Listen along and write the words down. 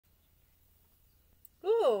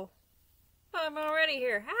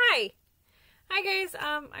here. Hi! Hi guys,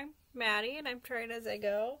 I'm Maddie and I'm trying as I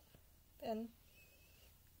go. And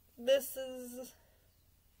this is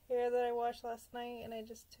hair that I washed last night and I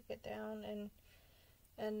just took it down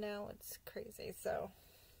and now it's crazy, so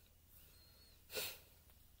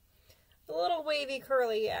a little wavy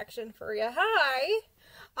curly action for you. Hi!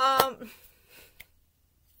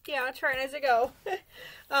 Yeah, I'm trying as I go.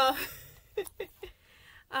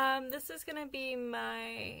 This is gonna be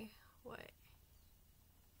my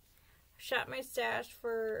shop my stash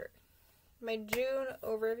for my June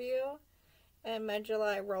overview and my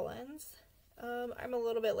July roll-ins. I'm a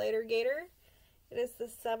little bit later gator. It is the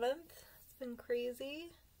 7th. It's been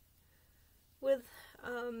crazy with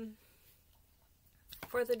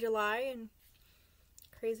 4th of July and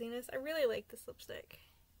craziness. I really like this lipstick.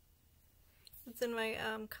 It's in my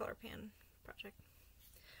color pan project.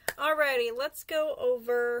 Alrighty, let's go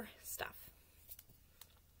over stuff.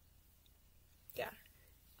 Yeah.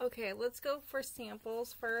 Okay, let's go for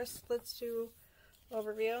samples first. Let's do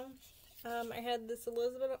overview. I had this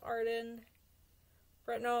Elizabeth Arden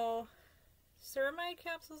retinol ceramide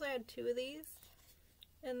capsules. I had 2 of these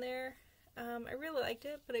in there. I really liked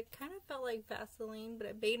it, but it kind of felt like Vaseline, but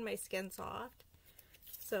it made my skin soft.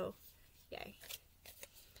 So, yay.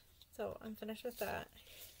 So, I'm finished with that.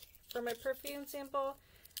 For my perfume sample,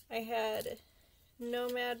 I had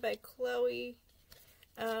Nomad by Chloe.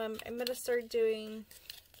 I'm going to start doing,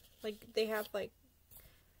 like, they have, like,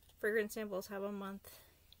 fragrance samples have a month.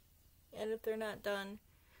 And if they're not done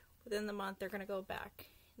within the month, they're going to go back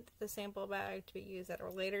into the sample bag to be used at a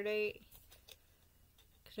later date.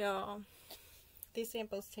 So, these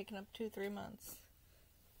samples taking up 2-3 months.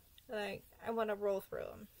 Like, I want to roll through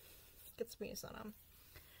them. Get some use on them.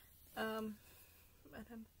 And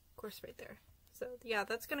I'm, of course, right there. So, yeah,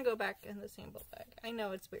 that's going to go back in the sample bag. I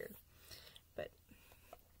know it's weird. But,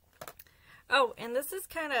 oh, and this is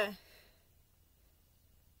kind of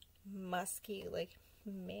musky, like,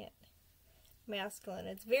 masculine.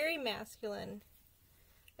 It's very masculine.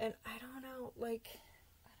 And I don't know, like,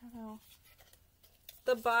 I don't know.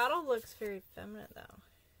 The bottle looks very feminine, though.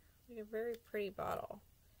 Like a very pretty bottle.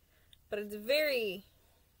 But it's very,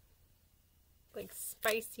 like,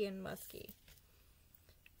 spicy and musky.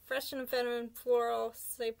 Fresh and feminine floral,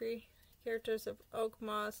 cypre, characters of oak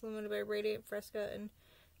moss, illuminated by radiant fresca, and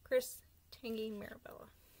crisp, tangy Mirabella.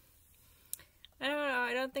 I don't know.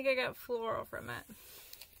 I don't think I got floral from it.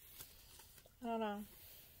 I don't know.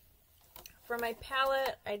 For my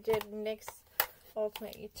palette, I did NYX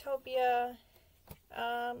Ultimate Utopia.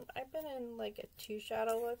 I've been in like a 2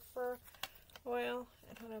 shadow look for a while.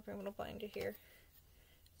 I don't know if I'm going to blind you here.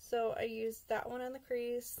 So I used that one in the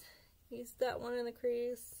crease. Used that one in the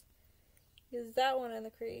crease. Used that one in the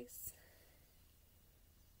crease.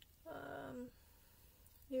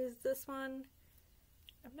 Used this one.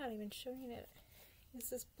 I'm not even showing it. Use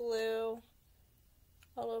this blue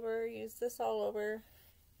all over. Use this all over.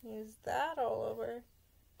 Use that all over.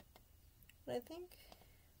 And I think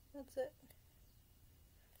that's it.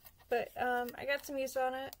 But I got some use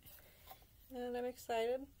on it. And I'm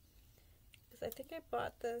excited. Because I think I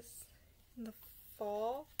bought this in the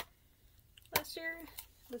fall last year.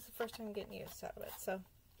 This is the first time I'm getting use out of it. So,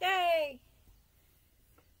 yay!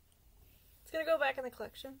 It's going to go back in the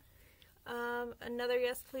collection. Another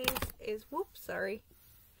yes please is, whoops, sorry,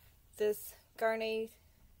 this Garnier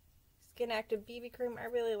Skin Active BB Cream. I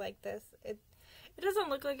really like this. It doesn't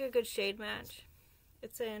look like a good shade match.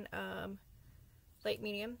 It's in light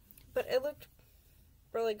medium, but it looked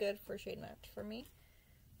really good for shade match for me.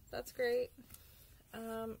 That's great.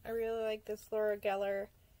 I really like this Laura Geller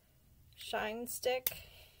Shine Stick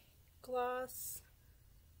gloss.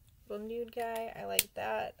 Little nude guy. I like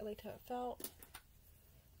that. I liked how it felt.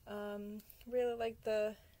 Really like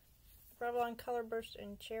the Revlon Color Burst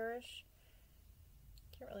and Cherish.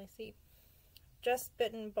 Can't really see. Just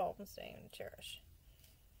Bitten Balm Stain and Cherish.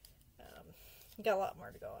 Got a lot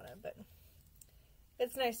more to go on it, but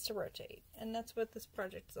it's nice to rotate, and that's what this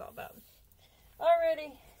project is all about.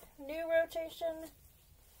 Alrighty, new rotation,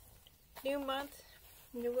 new month,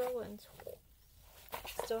 new roll-ins.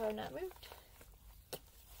 Still have not moved.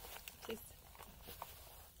 Jeez.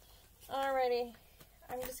 Alrighty,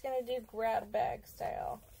 I'm just gonna do grab bag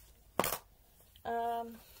style.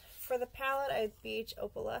 For the palette, I had Beach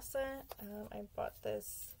Opalescent. I bought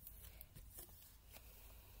this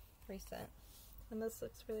recent, and this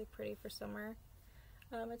looks really pretty for summer.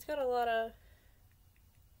 It's got a lot of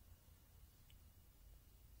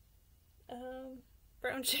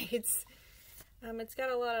brown shades. It's got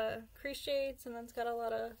a lot of crease shades, and then it's got a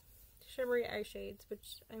lot of shimmery eye shades,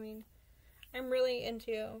 which, I mean, I'm really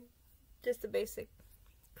into just a basic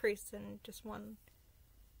crease and just one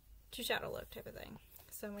to shadow look type of thing.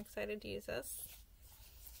 So I'm excited to use this.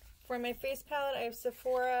 For my face palette, I have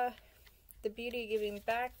Sephora, the Beauty Giving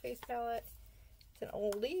Back face palette. It's an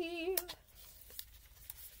oldie.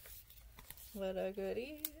 What a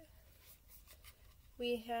goodie.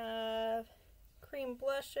 We have cream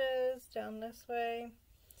blushes down this way,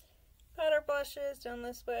 powder blushes down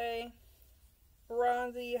this way,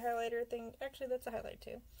 bronzy highlighter thing. Actually, that's a highlight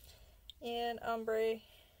too. And ombre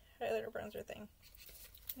highlighter bronzer thing.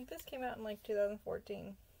 I think this came out in like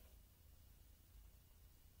 2014.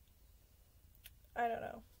 I don't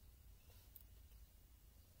know.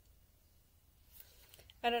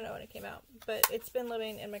 I don't know when it came out, but it's been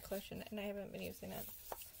living in my collection and I haven't been using it.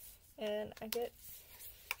 And I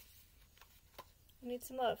need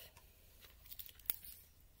some love.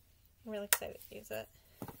 I'm really excited to use it.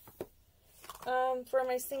 For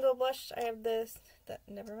my single blush, I have this,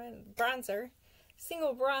 never mind, bronzer.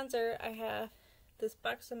 Single bronzer, I have this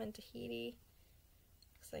Buxom in Tahiti.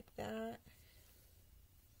 Looks like that.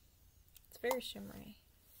 It's very shimmery.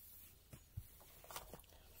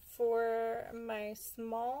 For my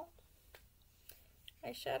small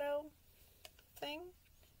eyeshadow thing,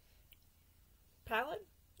 palette,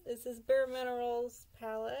 this is Bare Minerals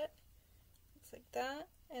palette. Looks like that.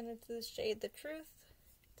 And it's the shade The Truth.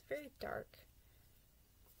 It's very dark.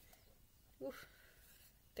 Oof.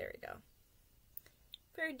 There we go.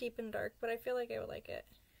 Very deep and dark, but I feel like I would like it.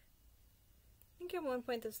 I think at one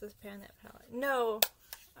point this was Pan That palette. No!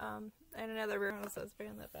 And another Bare Minerals says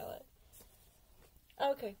Pan That palette.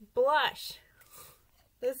 Okay, blush.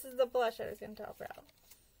 This is the blush I was going to talk about.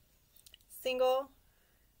 Single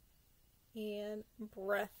and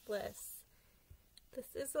Breathless.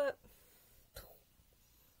 This is a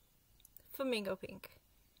Flamingo Pink.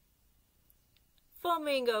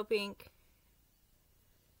 Flamingo Pink.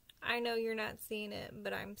 I know you're not seeing it,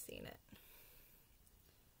 but I'm seeing it.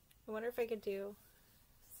 I wonder if I could do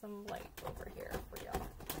some light over here for y'all.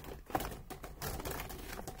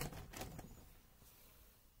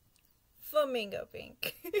 Flamingo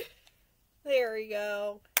Pink. There we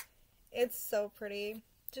go. It's so pretty.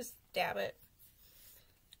 Just dab it.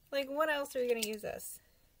 Like, what else are you going to use this?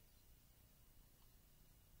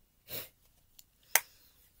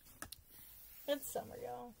 It's summer,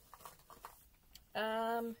 y'all.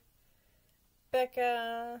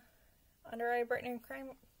 Becca Under Eye Brightening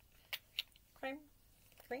Eye Cream?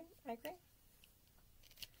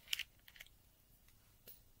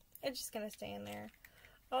 It's just going to stay in there.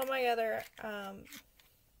 All my other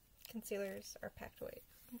concealers are packed away.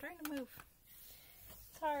 I'm trying to move.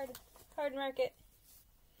 It's hard. Hard market.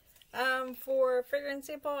 For fragrance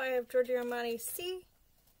sample, I have Giorgio Armani C.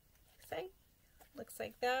 Looks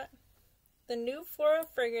like that. The new floral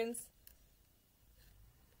fragrance.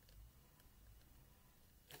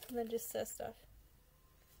 And then just says stuff.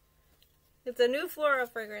 It's a new floral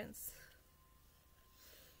fragrance.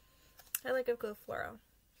 I like a good floral.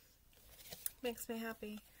 Makes me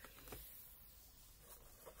happy.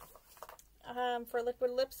 For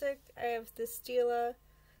liquid lipstick, I have the Stila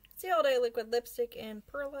All Day Liquid Lipstick in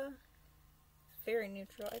Perla. Very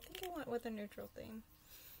neutral. I think I went with a neutral theme.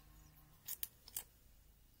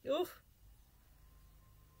 Oof.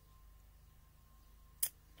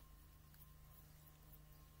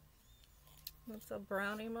 It's a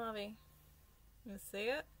brownie movie. You see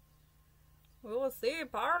it? We will see,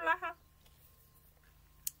 Parla.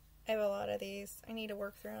 I have a lot of these. I need to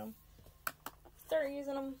work through them. Start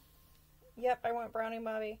using them. Yep, I went brownie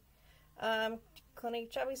movie.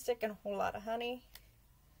 Clinique Chubby Stick and a whole lot of honey.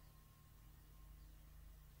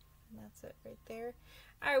 And that's it right there.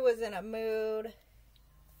 I was in a mood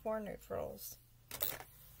for neutrals.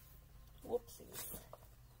 Whoopsies.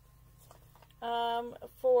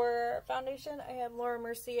 For foundation, I have Laura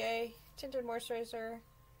Mercier Tinted Moisturizer,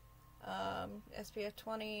 SPF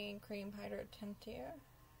 20 Cream Hydra Tinture,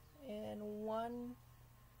 and 1W1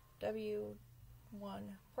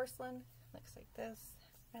 Porcelain. Looks like this.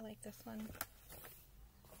 I like this one.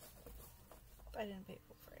 I didn't pay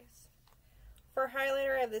full price. For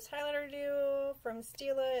highlighter, I have this highlighter duo from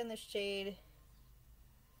Stila in the shade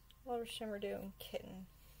Lower Shimmer Dew and Kitten.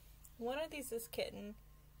 One of these is Kitten,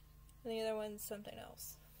 and the other one's something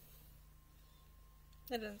else.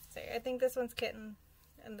 It doesn't say. I think this one's Kitten,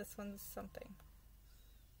 and this one's something.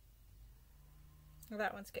 Or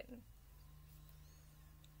that one's Kitten.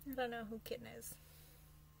 I don't know who Kitten is.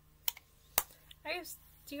 I have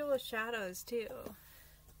Stila shadows too.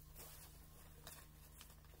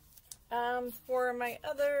 For my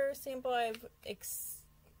other sample, I have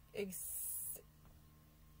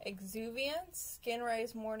Exuviance Skin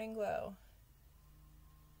Rise Morning Glow.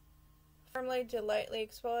 Firmly to lightly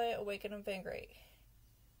exfoliate, awaken, and invigorate.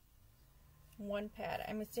 one pad.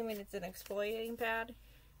 I'm assuming it's an exfoliating pad.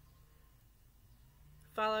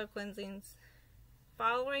 Following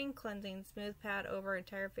cleansing, smooth pad over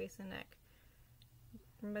entire face and neck.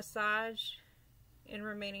 Massage in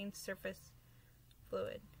remaining surface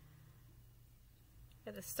fluid. I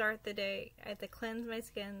have to start the day. I have to cleanse my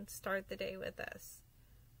skin. Start the day with this.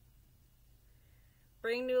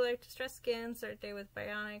 Bring new life to stressed skin. Start the day with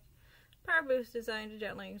Bionic Power Boost designed to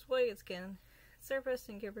gently exfoliate skin surface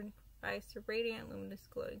and give rise to radiant, luminous,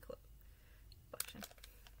 glowing complexion.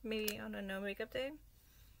 Maybe on a no makeup day.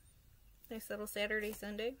 Nice little Saturday,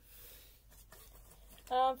 Sunday.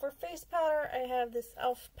 For face powder, I have this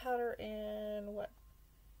e.l.f. powder in what?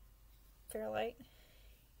 Fairlight?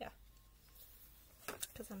 Yeah.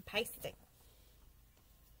 Because I'm pasting.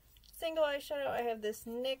 Single eyeshadow, I have this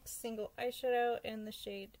NYX single eyeshadow in the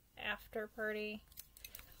shade After Party.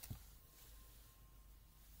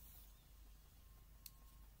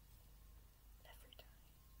 Every time.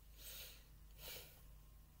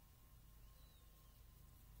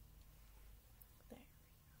 There.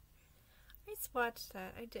 I swatched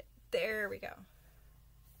that. I did. There we go.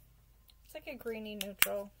 It's like a greeny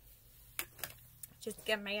neutral. Just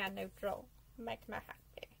give me a neutral. Make me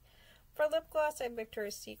happy. For lip gloss, I have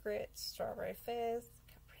Victoria's Secret Strawberry Fizz.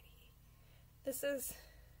 Look how pretty. This is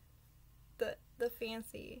the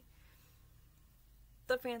fancy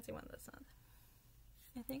one this month.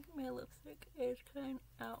 I think my lipstick is coming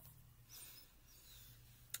out.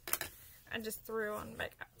 I just threw on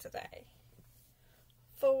makeup today.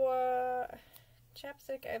 For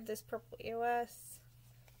chapstick, I have this Purple EOS.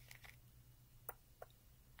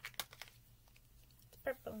 It's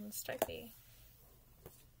purple and stripy.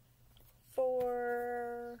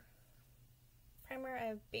 For primer, I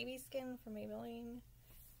have Baby Skin from Maybelline.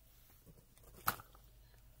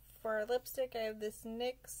 For lipstick, I have this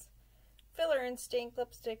NYX Filler Instinct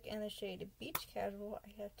lipstick in the shade Beach Casual.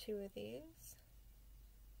 I have 2 of these.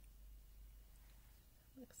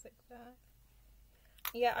 Looks like that.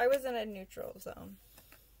 Yeah, I was in a neutral zone.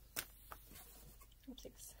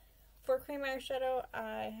 For cream eyeshadow,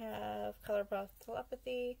 I have ColourPop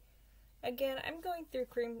Telepathy. Again, I'm going through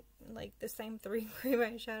the same 3 cream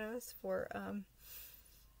eyeshadows for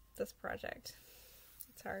this project.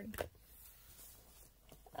 It's hard.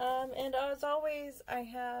 And as always, I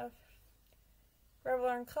have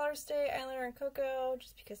Revlon Colorstay eyeliner in Cocoa,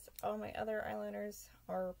 just because all my other eyeliners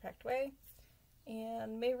are packed away.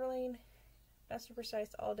 And Maybelline Master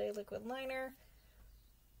Precise All Day Liquid Liner.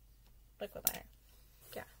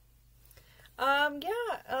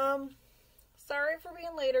 Sorry for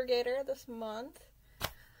being later, Gator, this month.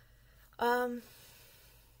 I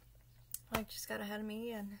just got ahead of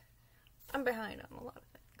me, and I'm behind on a lot of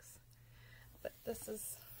things. But this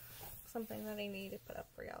is something that I need to put up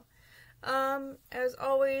for y'all. As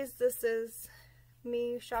always, this is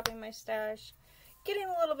me shopping my stash, getting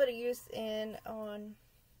a little bit of use in on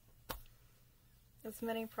as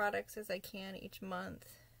many products as I can each month.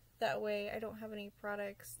 That way I don't have any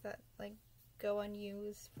products that go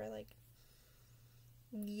unused for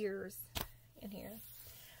years in here.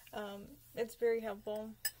 It's very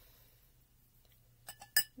helpful,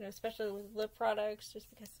 especially with lip products, just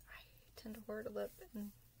because I tend to hoard a lip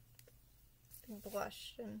and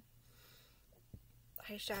blush and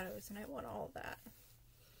eyeshadows, and I want all of that.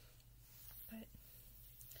 But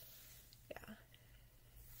yeah,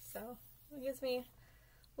 so it gives me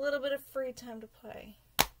a little bit of free time to play.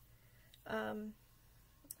 I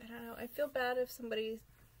don't know, I feel bad if somebody,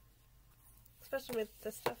 especially with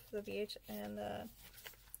the stuff, the BH and the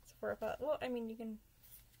Sephora palette. Well, I mean, you can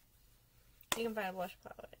find a blush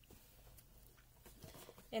palette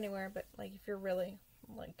anywhere, but if you're really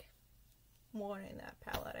wanting that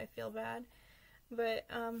palette, I feel bad. But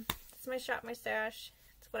it's my shop, my stash.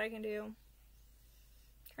 It's what I can do.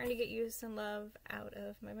 Trying to get use and love out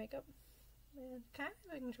of my makeup. And kind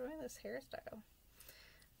of enjoying this hairstyle.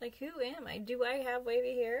 Who am I? Do I have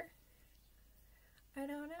wavy hair? I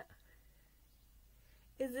don't know.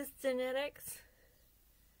 Is this genetics?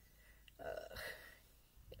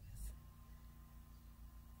 Yes.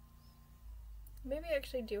 Maybe I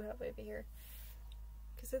actually do have wavy hair.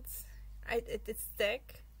 Because it's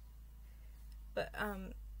thick. But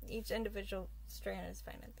each individual strand is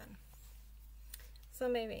fine and thin. So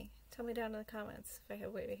maybe. Tell me down in the comments if I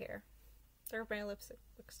have wavy hair. Or if my lipstick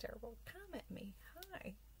looks terrible. Comment me.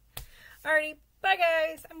 Hi. Alrighty. Bye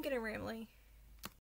guys. I'm getting rambly.